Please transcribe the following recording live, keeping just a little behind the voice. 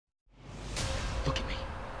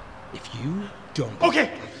If you don't...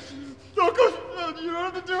 Okay! Don't go! You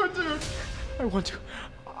don't have to do it, dude! I want to.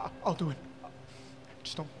 I'll do it.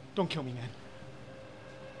 Just don't kill me, man.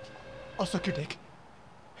 I'll suck your dick.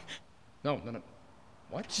 No.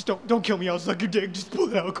 What? Just don't kill me, I'll suck your dick. Just pull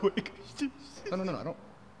it out quick. No, I don't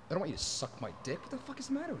want you to suck my dick. What the fuck is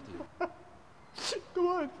the matter with you? Come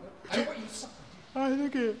on. I don't want you to suck my dick. I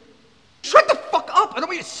think it. Shut the fuck up! I don't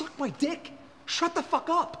want you to suck my dick. Shut the fuck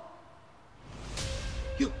up.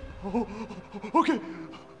 You. Oh, okay.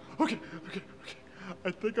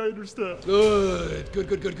 I think I understand. Good.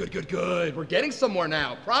 We're getting somewhere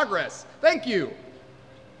now. Progress. Thank you.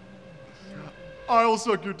 I'll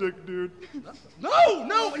suck your dick, dude. No!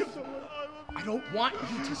 I don't want you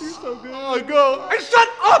to You're suck. so good. Oh, go. And shut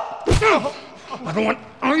up! I don't want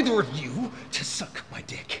either of you to suck my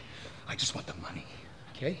dick. I just want the money,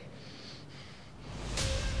 okay?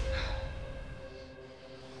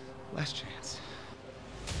 Last chance.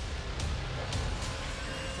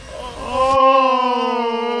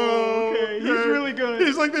 Oh, okay. He's really good.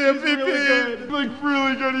 He's like the MVP. He's really good. He's like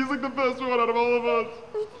really good. He's like the best one out of all of us.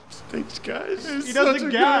 Thanks, guys. He doesn't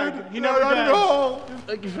gag. He never Not gags. at all.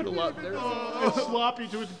 Thank you for the love. It's sloppy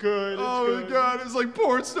to it's good. It's Oh good. my god, it's like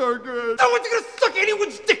porn star good. No one's gonna suck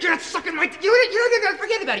anyone's dick. You're not sucking my dick. You know what?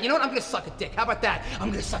 Forget about it. You know what? I'm gonna suck a dick. How about that? I'm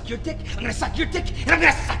gonna suck your dick. I'm gonna suck your dick. And I'm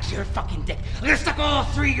gonna suck your fucking dick. I'm gonna suck all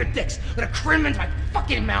three of your dicks. I'm gonna cram into my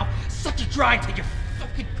fucking mouth, suck you dry until you're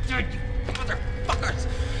fucking dead, you motherfuckers.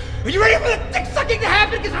 Are you ready for the dick sucking to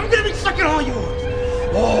happen? Because I'm gonna be sucking all yours.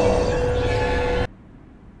 Oh.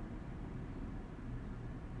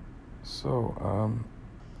 So,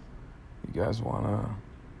 you guys wanna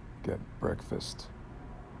get breakfast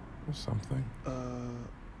or something?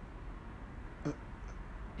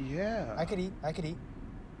 Yeah. I could eat. They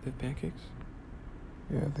have pancakes?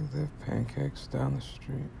 Yeah, I think they have pancakes down the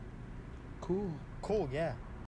street. Cool. Cool, yeah.